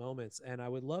unique moments. And I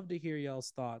would love to hear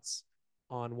y'all's thoughts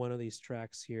on one of these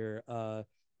tracks here,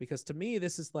 because to me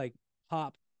this is like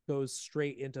pop goes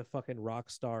straight into fucking rock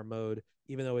star mode,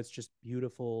 even though it's just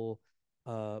beautiful,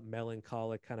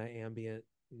 melancholic kind of ambient,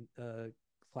 uh,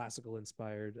 classical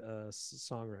inspired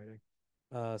songwriting.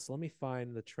 So let me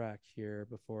find the track here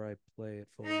before I play it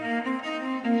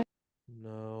fully.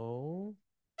 No.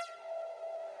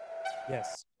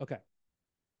 Yes. Okay.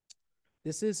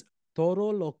 This is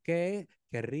Todo lo que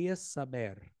querías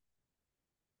saber,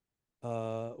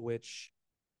 which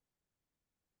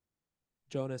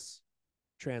Jonas,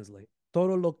 translate.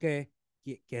 Todo lo que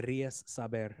querías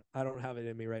saber. I don't have it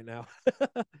in me right now.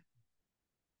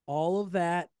 All of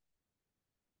that,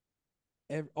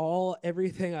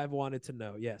 everything I've wanted to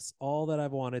know. Yes, all that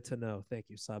I've wanted to know. Thank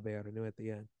you, saber. I knew at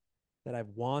the end that I've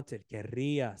wanted.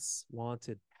 Querías,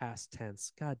 wanted, past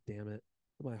tense. God damn it.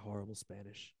 My horrible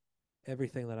Spanish.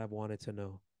 Everything that I've wanted to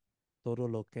know. Todo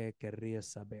lo que querías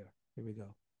saber. Here we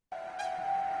go.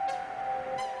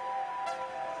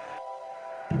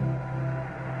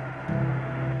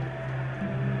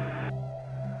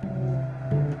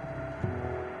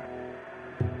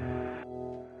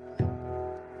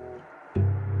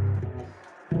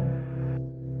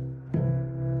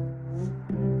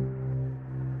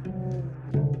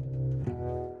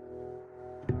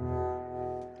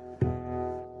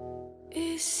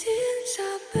 Y sin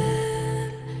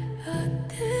saber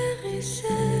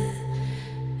aterrizar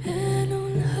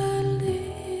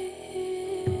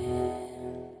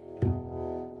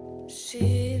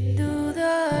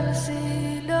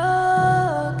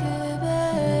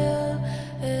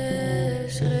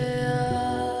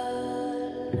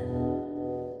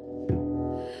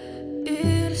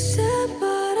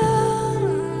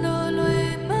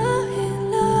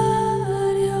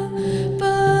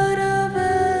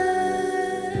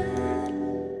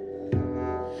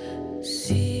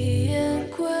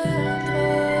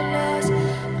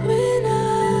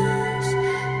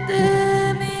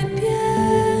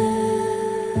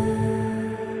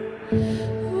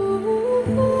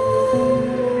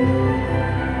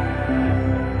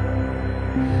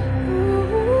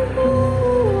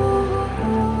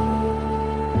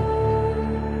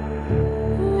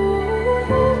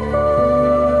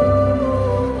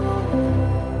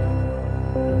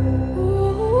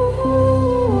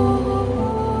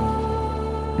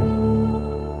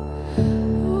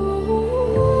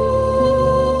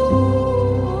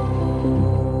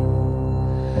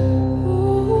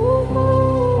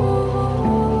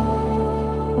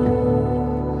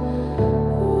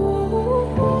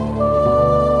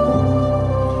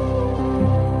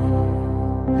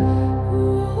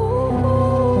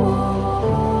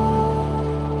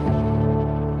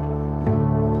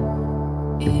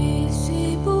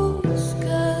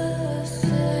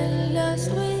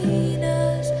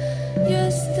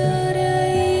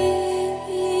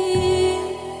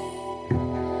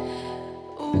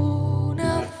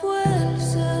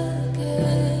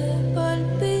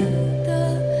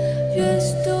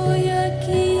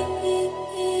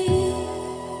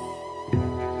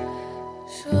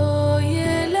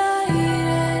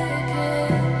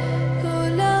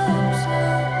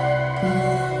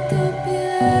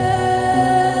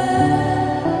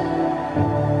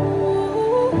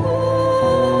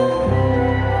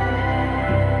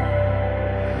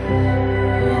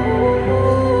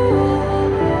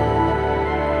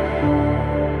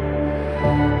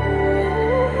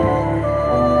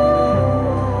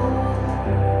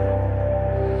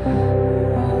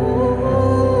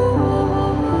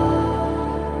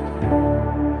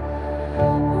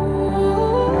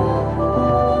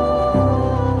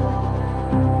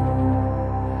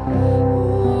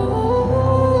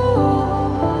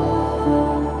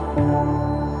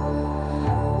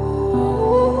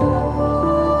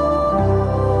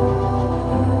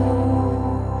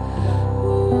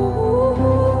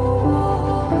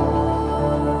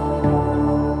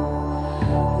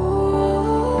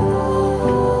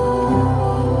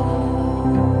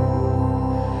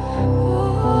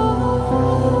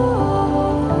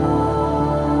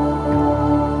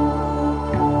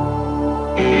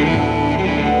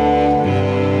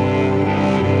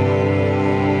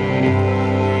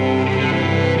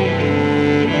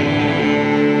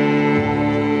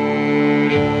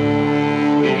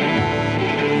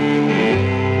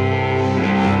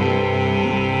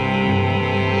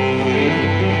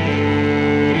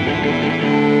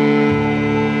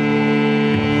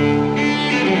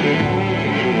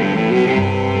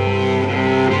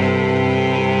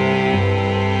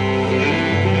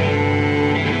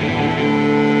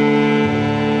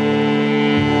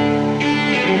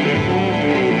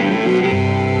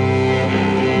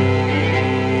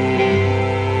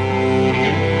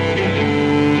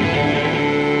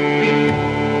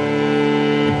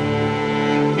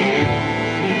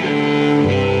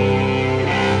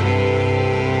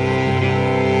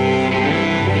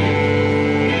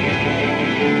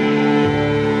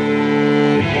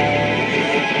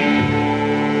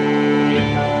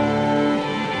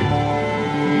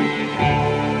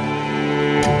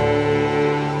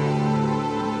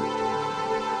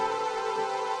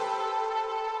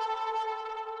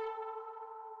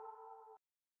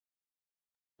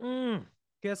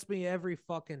Gets me every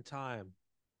fucking time.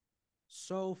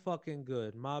 So fucking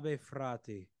good. Mabe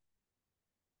Frati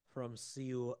from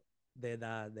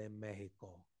Ciudad de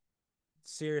Mexico.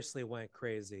 Seriously went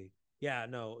crazy. Yeah,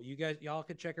 no, you guys, y'all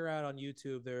can check her out on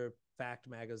YouTube. Their Fact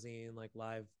Magazine, like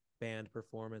live band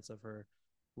performance of her.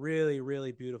 Really,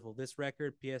 really beautiful. This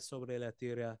record, Pies sobre la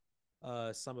Tierra,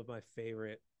 some of my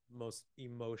favorite, most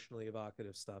emotionally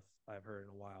evocative stuff I've heard in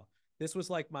a while. This was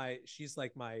like she's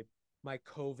like my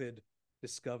COVID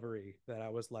discovery that I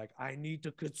was like, I need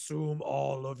to consume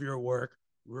all of your work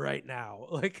right now.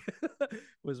 Like,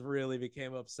 was really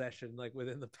became obsession like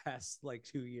within the past like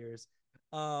 2 years.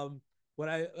 What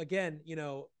I again,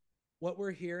 what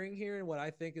we're hearing here and what I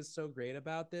think is so great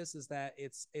about this is that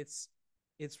it's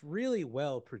really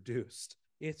well produced.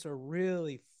 It's a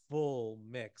really full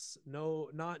mix. No,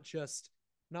 not just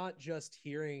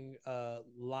hearing a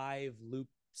live loop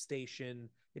station.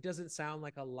 It doesn't sound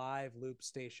like a live loop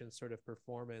station sort of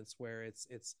performance where it's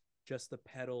just the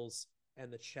pedals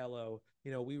and the cello.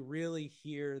 We really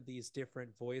hear these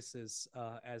different voices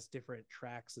as different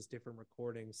tracks, as different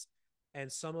recordings,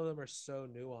 and some of them are so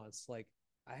nuanced. Like,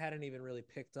 I hadn't even really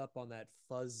picked up on that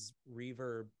fuzz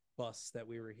reverb bus that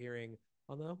we were hearing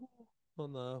on the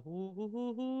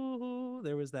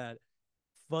there was that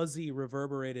fuzzy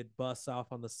reverberated bus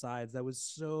off on the sides that was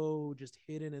so just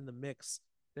hidden in the mix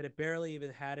that it barely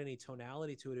even had any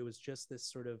tonality to it. It was just this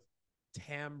sort of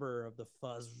timbre of the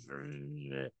fuzz.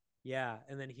 Yeah,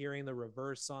 and then hearing the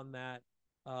reverse on that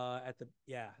at the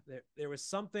there was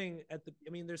something at the, I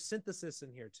mean, there's synthesis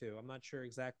in here too. I'm not sure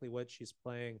exactly what she's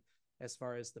playing as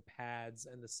far as the pads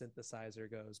and the synthesizer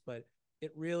goes, but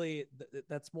it really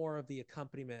that's more of the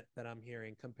accompaniment that I'm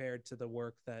hearing compared to the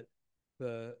work that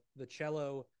the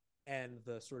cello and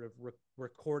the sort of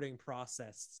recording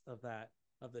process of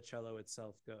the cello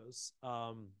itself goes.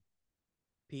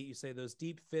 Pete, you say those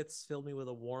deep fits fill me with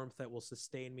a warmth that will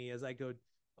sustain me as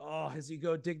you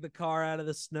go dig the car out of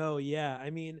the snow. Yeah, I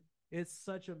mean, it's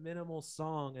such a minimal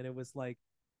song, and it was like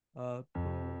uh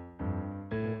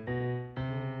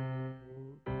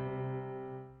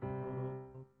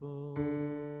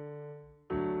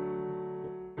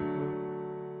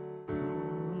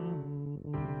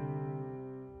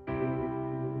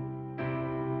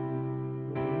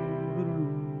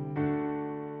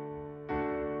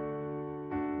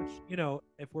which,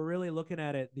 if we're really looking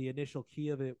at it, the initial key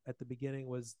of it at the beginning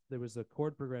was there was a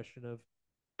chord progression of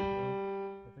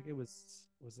I think it was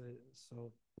it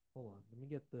so hold on, let me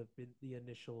get the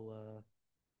initial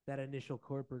that initial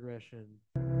chord progression.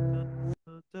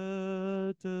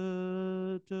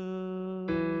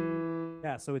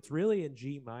 Yeah, so it's really in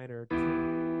G minor.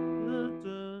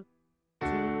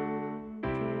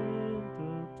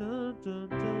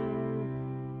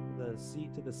 The C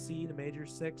to the C, the major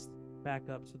sixth, back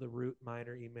up to the root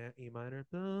minor, E minor.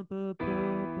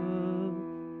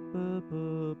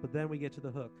 But then we get to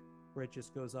the hook where it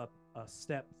just goes up a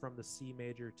step from the C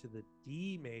major to the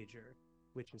D major,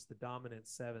 which is the dominant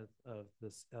seventh of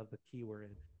the key we're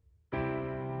in.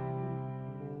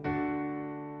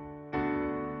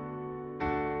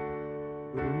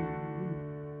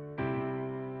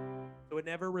 So it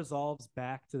never resolves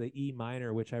back to the E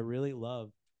minor, which I really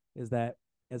love. Is that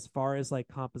as far as like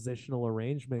compositional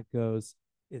arrangement goes,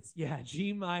 it's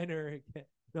G minor.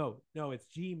 No, it's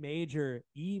G major,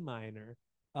 E minor.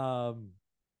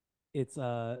 It's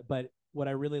but what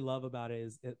I really love about it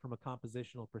is from a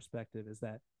compositional perspective is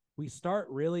that we start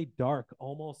really dark,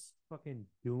 almost fucking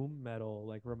doom metal,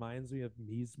 like reminds me of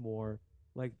Mizmor,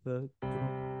 like the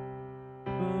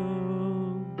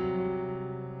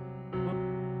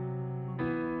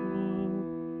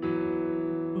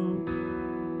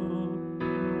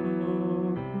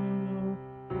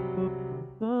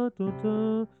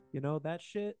that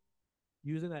shit,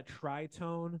 using that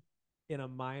tritone in a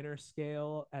minor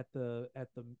scale at the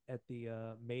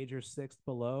major sixth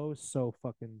below, so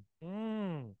fucking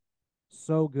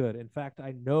so good. In fact,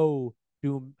 I know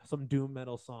some doom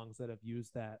metal songs that have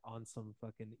used that on some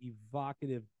fucking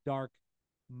evocative dark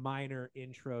minor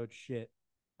intro shit.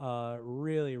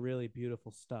 Really, really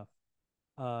beautiful stuff.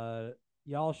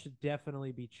 Y'all should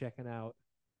definitely be checking out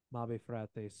Mabe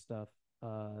Frate's stuff.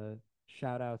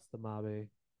 Shout outs to Mabe.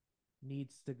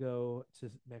 Needs to go to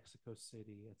Mexico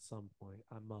City at some point.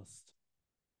 I must.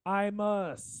 I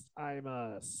must. I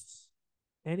must.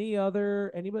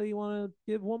 Anybody want to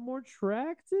give one more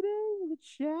track today in the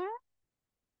chat?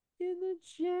 In the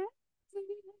chat?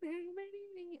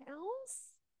 Anything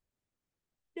else?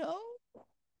 No.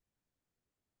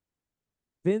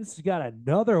 Vince got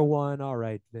another one. All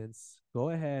right, Vince, go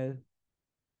ahead.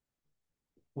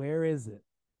 Where is it?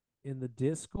 In the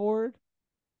Discord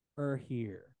or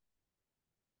here?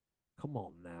 Come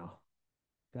on now.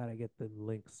 Gotta get the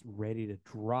links ready to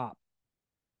drop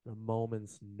a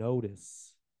moment's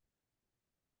notice.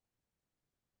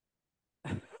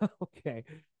 Okay.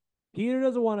 Peter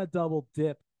doesn't want to double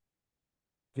dip.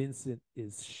 Vincent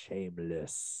is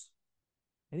shameless.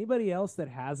 Anybody else that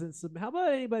hasn't how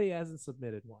about anybody who hasn't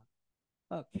submitted one?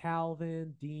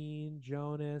 Calvin, Dean,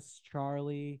 Jonas,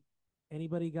 Charlie.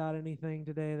 Anybody got anything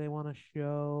today they want to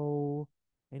show?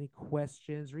 Any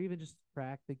questions or even just a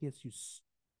track that gets you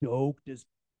stoked as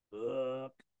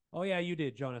fuck? Oh yeah, you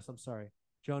did, Jonas. I'm sorry.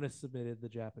 Jonas submitted the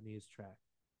Japanese track.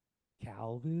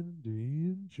 Calvin,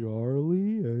 Dean,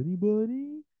 Charlie,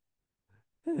 anybody?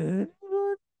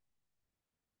 Anyone?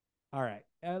 All right.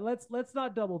 Let's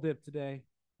not double dip today.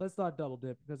 Let's not double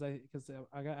dip because I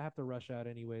have to rush out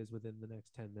anyways within the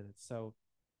next 10 minutes. So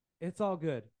it's all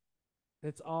good.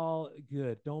 It's all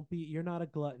good. You're not a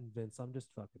glutton, Vince. I'm just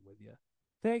fucking with you.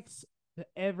 Thanks to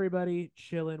everybody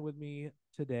chilling with me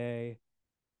today.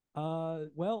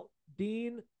 Well,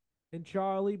 Dean and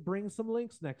Charlie, bring some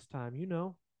links next time. You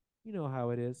know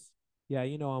how it is. Yeah,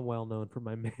 you know I'm well known for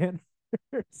my manners.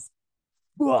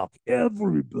 Fuck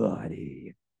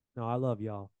everybody. No, I love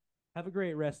y'all. Have a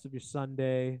great rest of your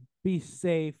Sunday. Be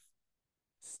safe.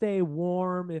 Stay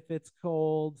warm if it's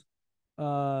cold.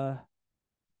 Hang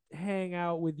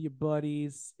out with your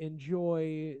buddies.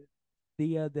 Enjoy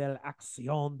Dia del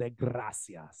Acción de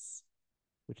Gracias,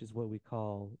 which is what we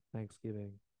call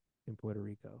Thanksgiving in Puerto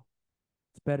Rico.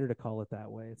 It's better to call it that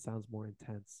way. It sounds more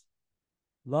intense.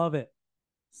 Love it.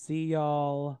 See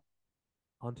y'all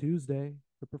on Tuesday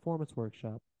for Performance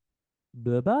Workshop.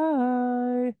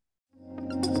 Bye-bye.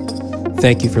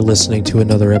 Thank you for listening to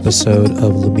another episode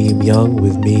of Lamim Young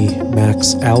with me,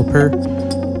 Max Alper.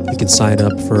 You can sign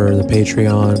up for the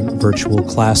Patreon virtual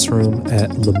classroom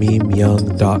at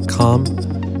lamimyoung.com,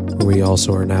 where we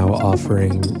also are now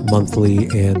offering monthly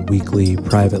and weekly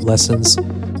private lessons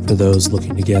for those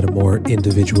looking to get a more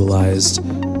individualized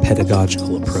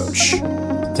pedagogical approach.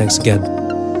 Thanks again.